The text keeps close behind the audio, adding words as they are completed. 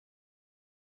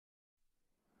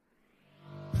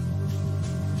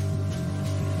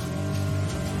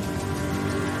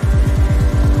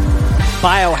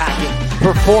biohacking,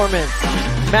 performance,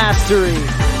 mastery,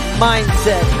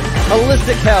 mindset,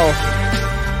 holistic health.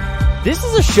 This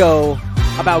is a show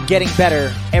about getting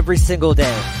better every single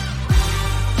day.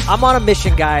 I'm on a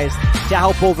mission, guys, to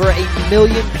help over 1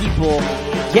 million people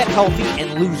get healthy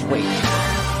and lose weight.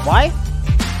 Why?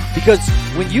 Because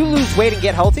when you lose weight and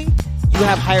get healthy, you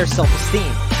have higher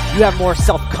self-esteem. You have more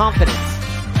self-confidence.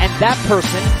 And that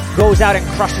person goes out and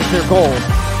crushes their goals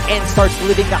and starts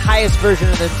living the highest version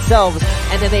of themselves,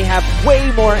 and then they have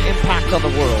way more impact on the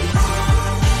world.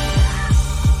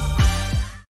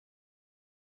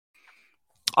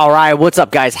 All right, what's up,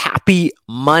 guys? Happy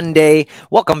Monday.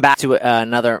 Welcome back to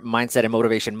another Mindset and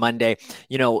Motivation Monday.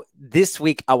 You know, this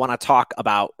week I want to talk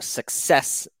about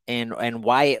success and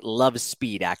why it loves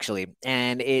speed, actually.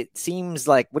 And it seems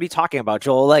like, what are you talking about,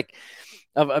 Joel?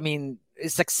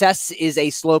 Success is a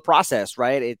slow process,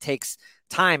 right? It takes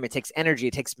time, it takes energy,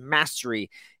 it takes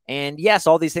mastery. And yes,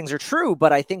 all these things are true,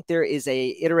 but I think there is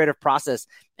a iterative process,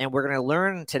 and we're going to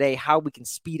learn today how we can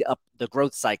speed up the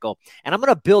growth cycle. And I'm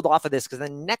going to build off of this because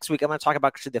then next week I'm going to talk about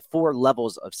actually the 4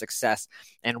 levels of success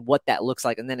and what that looks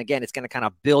like. And then again, it's going to kind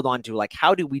of build onto like,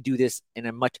 how do we do this in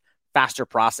a much faster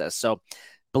process? So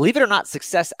believe it or not,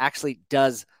 success actually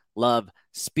does love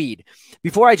speed.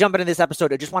 Before I jump into this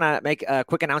episode, I just want to make a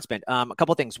quick announcement. A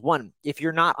couple things. One, if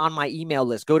you're not on my email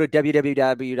list, go to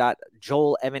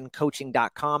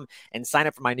www.joelevancoaching.com and sign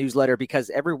up for my newsletter, because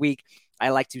every week I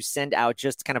like to send out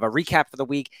just kind of a recap for the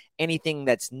week, anything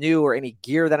that's new or any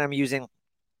gear that I'm using.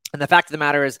 And the fact of the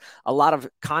matter is a lot of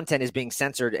content is being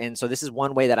censored. And so this is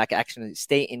one way that I can actually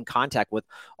stay in contact with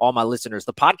all my listeners.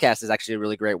 The podcast is actually a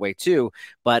really great way too,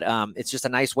 but it's just a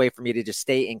nice way for me to just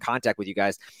stay in contact with you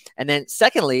guys. And then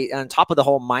secondly, on top of the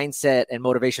whole Mindset and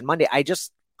Motivation Monday, I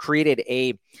just created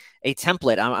a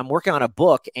template. I'm working on a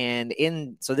book, and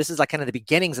so this is like kind of the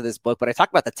beginnings of this book, but I talk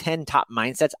about the 10 top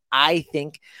mindsets I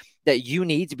think that you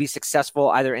need to be successful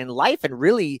either in life and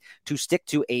really to stick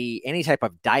to any type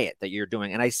of diet that you're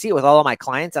doing. And I see it with all of my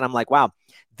clients, and I'm like, wow,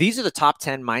 these are the top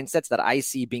 10 mindsets that I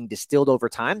see being distilled over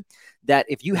time, that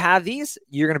if you have these,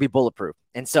 you're going to be bulletproof.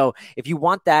 And so if you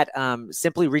want that,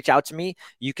 simply reach out to me.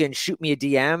 You can shoot me a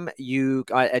DM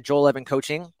at Joel Evan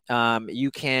Coaching. You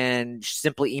can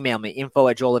simply email me,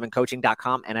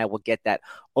 info@joelevancoaching.com, and I will get that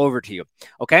over to you.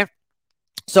 Okay.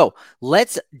 So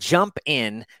let's jump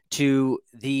in to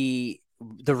the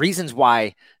reasons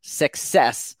why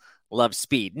success loves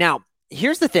speed. Now,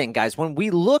 here's the thing, guys. When we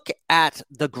look at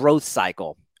the growth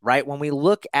cycle, right? When we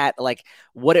look at like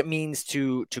what it means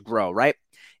to grow, right?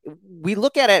 We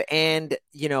look at it and,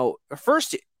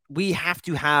 first we have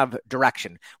to have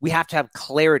direction. We have to have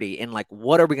clarity in like,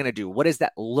 what are we going to do? What does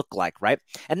that look like, right?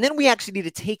 And then we actually need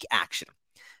to take action.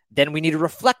 Then we need to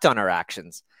reflect on our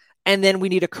actions. And then we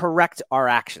need to correct our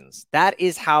actions. That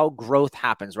is how growth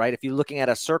happens, right? If you're looking at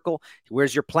a circle,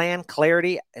 where's your plan?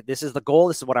 Clarity. This is the goal.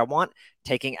 This is what I want.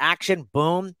 Taking action.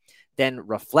 Boom. Then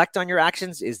reflect on your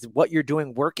actions. Is what you're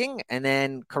doing working? And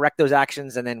then correct those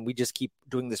actions. And then we just keep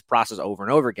doing this process over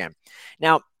and over again.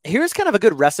 Now, here's kind of a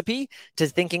good recipe to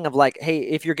thinking of like, hey,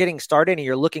 if you're getting started and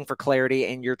you're looking for clarity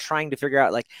and you're trying to figure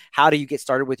out like, how do you get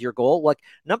started with your goal? Like,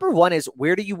 number one is,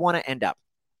 where do you want to end up?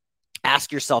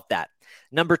 Ask yourself that.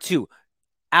 Number 2,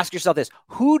 ask yourself this: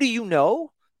 who do you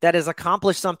know that has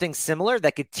accomplished something similar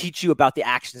that could teach you about the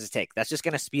actions to take? That's just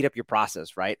going to speed up your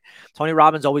process, right? Tony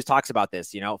Robbins always talks about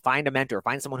this, find a mentor,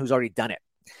 find someone who's already done it.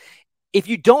 If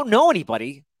you don't know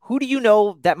anybody, who do you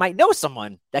know that might know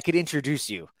someone that could introduce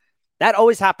you? That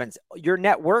always happens. Your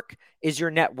network is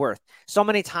your net worth. So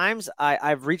many times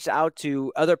I've reached out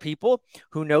to other people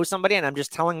who know somebody, and I'm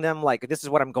just telling them like, this is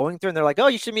what I'm going through. And they're like, oh,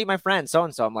 you should meet my friend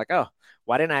so-and-so. I'm like, oh,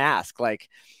 why didn't I ask? Like,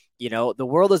 the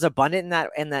world is abundant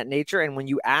in that nature. And when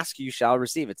you ask, you shall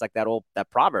receive. It's like that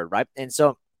proverb, right? And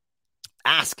so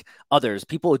ask others.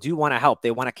 People do want to help. They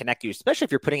want to connect you, especially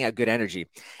if you're putting out good energy.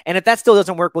 And if that still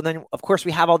doesn't work, well, then of course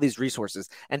we have all these resources.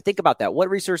 And think about that. What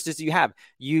resources do you have?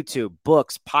 YouTube,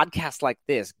 books, podcasts like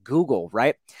this, Google,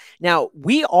 right? Now,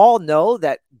 we all know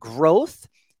that growth,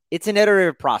 it's an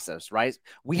iterative process, right?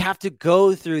 We have to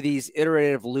go through these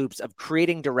iterative loops of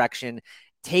creating direction,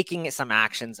 taking some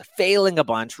actions, failing a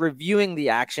bunch, reviewing the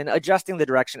action, adjusting the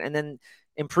direction, and then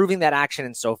improving that action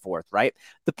and so forth, right?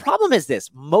 The problem is this: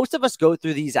 most of us go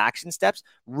through these action steps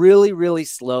really, really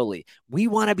slowly. We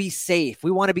want to be safe.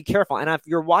 We want to be careful. And if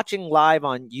you're watching live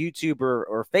on YouTube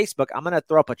or Facebook, I'm going to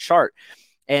throw up a chart.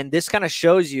 And this kind of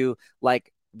shows you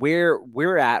like where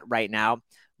we're at right now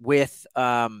with,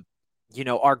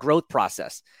 our growth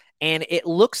process. And it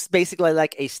looks basically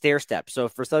like a stair step. So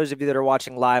for those of you that are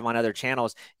watching live on other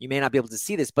channels, you may not be able to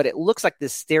see this, but it looks like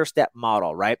this stair step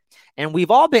model, right? And we've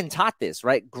all been taught this,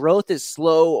 right? Growth is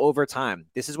slow over time.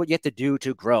 This is what you have to do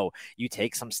to grow. You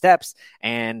take some steps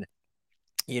and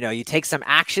you take some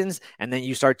actions and then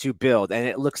you start to build, and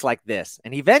it looks like this.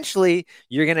 And eventually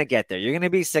you're going to get there. You're going to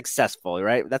be successful,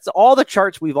 right? That's all the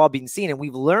charts we've all been seeing. And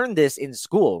we've learned this in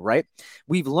school, right?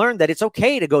 We've learned that it's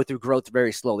okay to go through growth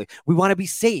very slowly. We want to be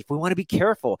safe. We want to be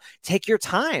careful. Take your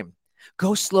time,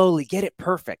 go slowly, get it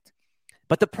perfect.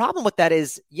 But the problem with that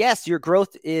is, yes, your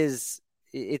growth is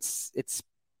it's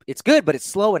good, but it's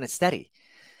slow and it's steady.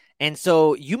 And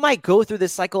so you might go through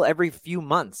this cycle every few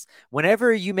months.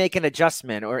 Whenever you make an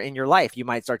adjustment or in your life, you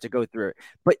might start to go through it.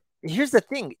 But here's the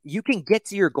thing, you can get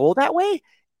to your goal that way,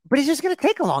 but it's just going to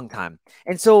take a long time.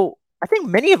 And so I think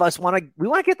many of us want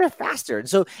to get there faster. And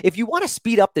so if you want to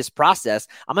speed up this process,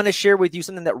 I'm going to share with you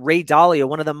something that Ray Dalio,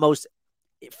 one of the most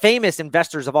famous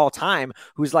investors of all time,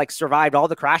 who's like survived all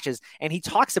the crashes, and he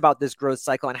talks about this growth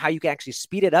cycle and how you can actually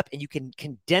speed it up and you can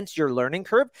condense your learning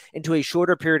curve into a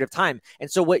shorter period of time.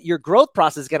 And so what your growth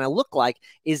process is going to look like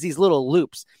is these little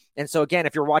loops. And so again,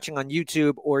 if you're watching on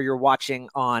YouTube or you're watching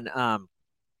on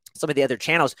some of the other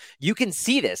channels, you can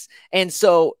see this. And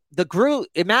so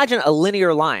imagine a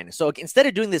linear line. So instead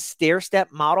of doing this stair step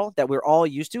model that we're all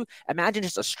used to, imagine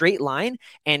just a straight line,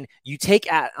 and you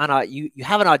you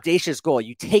have an audacious goal.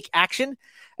 You take action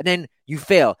and then you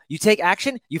fail. You take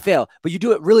action, you fail, but you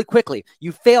do it really quickly.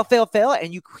 You fail,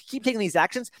 and you keep taking these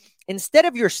actions. Instead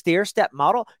of your stair step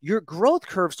model, your growth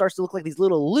curve starts to look like these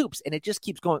little loops, and it just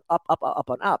keeps going up, up, up,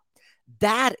 and up.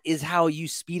 That is how you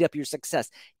speed up your success.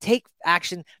 Take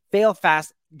action, fail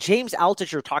fast. James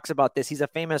Altucher talks about this. He's a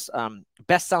famous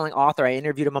best-selling author. I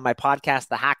interviewed him on my podcast,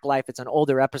 The Hack Life. It's an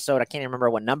older episode. I can't even remember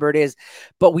what number it is,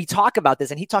 but we talk about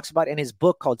this, and he talks about it in his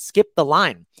book called Skip the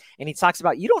Line. And he talks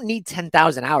about you don't need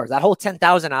 10,000 hours. That whole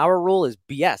 10,000 hour rule is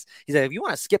BS. He said, if you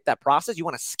want to skip that process, you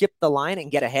want to skip the line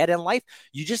and get ahead in life,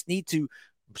 you just need to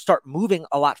start moving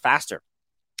a lot faster.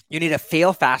 You need to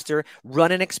fail faster,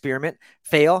 run an experiment,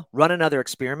 fail, run another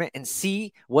experiment, and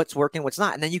see what's working, what's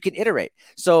not. And then you can iterate.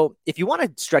 So if you want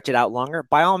to stretch it out longer,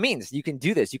 by all means, you can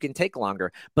do this. You can take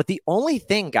longer. But the only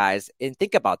thing, guys, and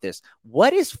think about this,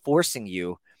 what is forcing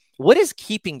you? What is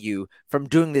keeping you from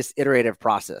doing this iterative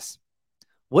process?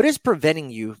 What is preventing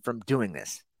you from doing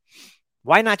this?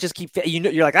 Why not just keep,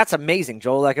 you're like, that's amazing,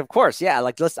 Joel. Like, of course. Yeah.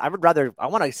 Like, listen, I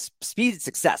want to speed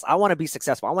success. I want to be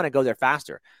successful. I want to go there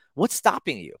faster. What's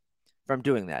stopping you from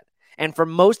doing that? And for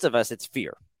most of us, it's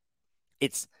fear.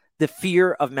 It's the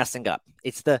fear of messing up.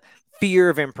 It's the fear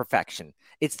of imperfection.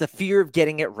 It's the fear of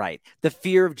getting it right. The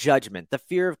fear of judgment, the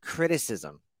fear of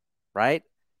criticism, right?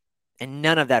 And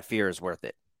none of that fear is worth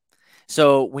it.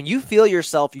 So when you feel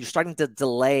yourself, you're starting to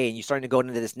delay and you're starting to go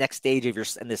into this next stage of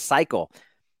in this cycle,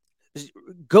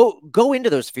 go into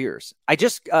those fears. I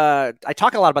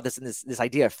talk a lot about this in this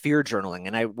idea of fear journaling,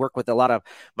 and I work with a lot of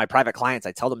my private clients.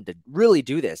 I tell them to really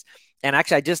do this. And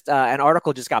actually, I just an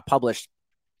article just got published.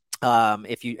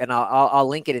 I'll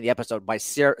link it in the episode by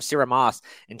Sarah Moss,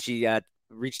 and she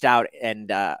reached out, and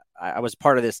I was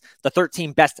part of this, the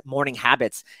 13 best morning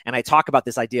habits. And I talk about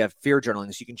this idea of fear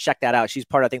journaling. So you can check that out. She's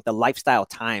part of, I think, the Lifestyle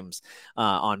Times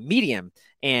on Medium.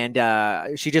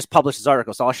 And she just published this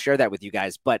article. So I'll share that with you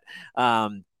guys. But,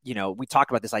 we talk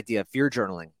about this idea of fear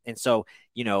journaling. And so,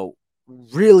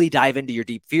 really dive into your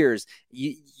deep fears.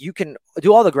 You can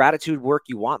do all the gratitude work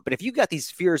you want, but if you got these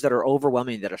fears that are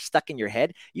overwhelming, that are stuck in your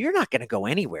head, you're not going to go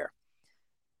anywhere.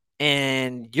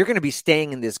 And you're going to be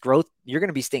staying in this growth. You're going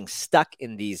to be staying stuck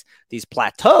in these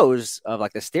plateaus of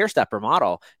like the stair stepper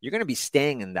model. You're going to be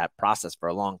staying in that process for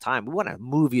a long time. We want to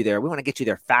move you there. We want to get you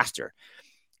there faster.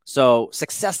 So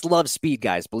success loves speed,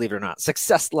 guys, believe it or not.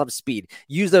 Success loves speed.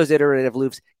 Use those iterative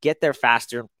loops, get there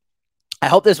faster. I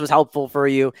hope this was helpful for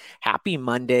you. Happy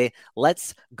Monday.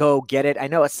 Let's go get it. I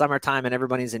know it's summertime and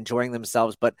everybody's enjoying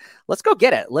themselves, but let's go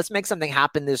get it. Let's make something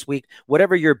happen this week.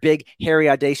 Whatever your big, hairy,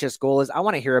 audacious goal is, I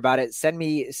want to hear about it. Send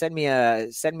me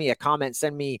a comment,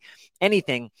 send me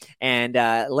anything, and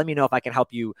let me know if I can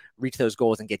help you reach those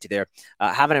goals and get you there.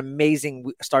 Have an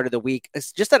amazing start of the week.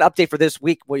 It's just an update for this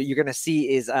week. What you're going to see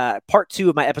is part 2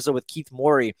 of my episode with Keith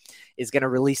Morey is going to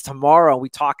release tomorrow. We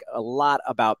talk a lot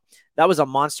about, that was a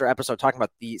monster episode talking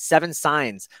about the 7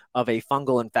 signs of a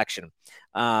fungal infection,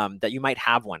 that you might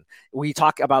have one. We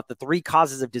talk about the 3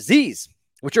 causes of disease,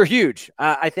 which are huge.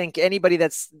 I think anybody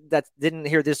that didn't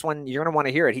hear this one, you're going to want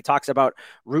to hear it. He talks about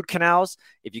root canals.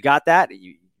 If you got that,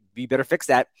 you better fix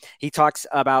that. He talks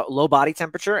about low body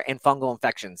temperature and fungal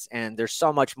infections, and there's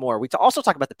so much more. We also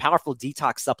talk about the powerful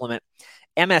detox supplement,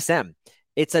 MSM.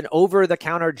 It's an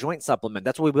over-the-counter joint supplement.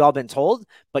 That's what we've all been told.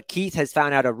 But Keith has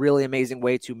found out a really amazing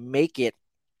way to make it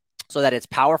so that it's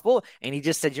powerful. And he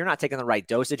just said, you're not taking the right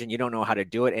dosage and you don't know how to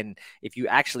do it. And if you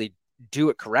actually do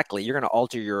it correctly, you're going to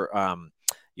alter your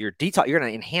detox. You're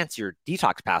going to enhance your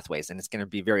detox pathways, and it's going to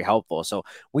be very helpful. So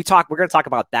we're going to talk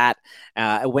about that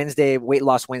Wednesday, Weight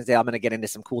Loss Wednesday. I'm going to get into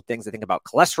some cool things I think about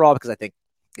cholesterol, because I think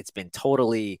it's been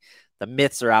totally, the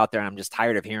myths are out there and I'm just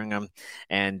tired of hearing them.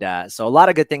 And so a lot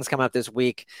of good things coming up this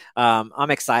week.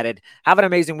 I'm excited. Have an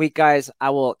amazing week, guys. I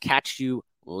will catch you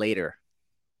later.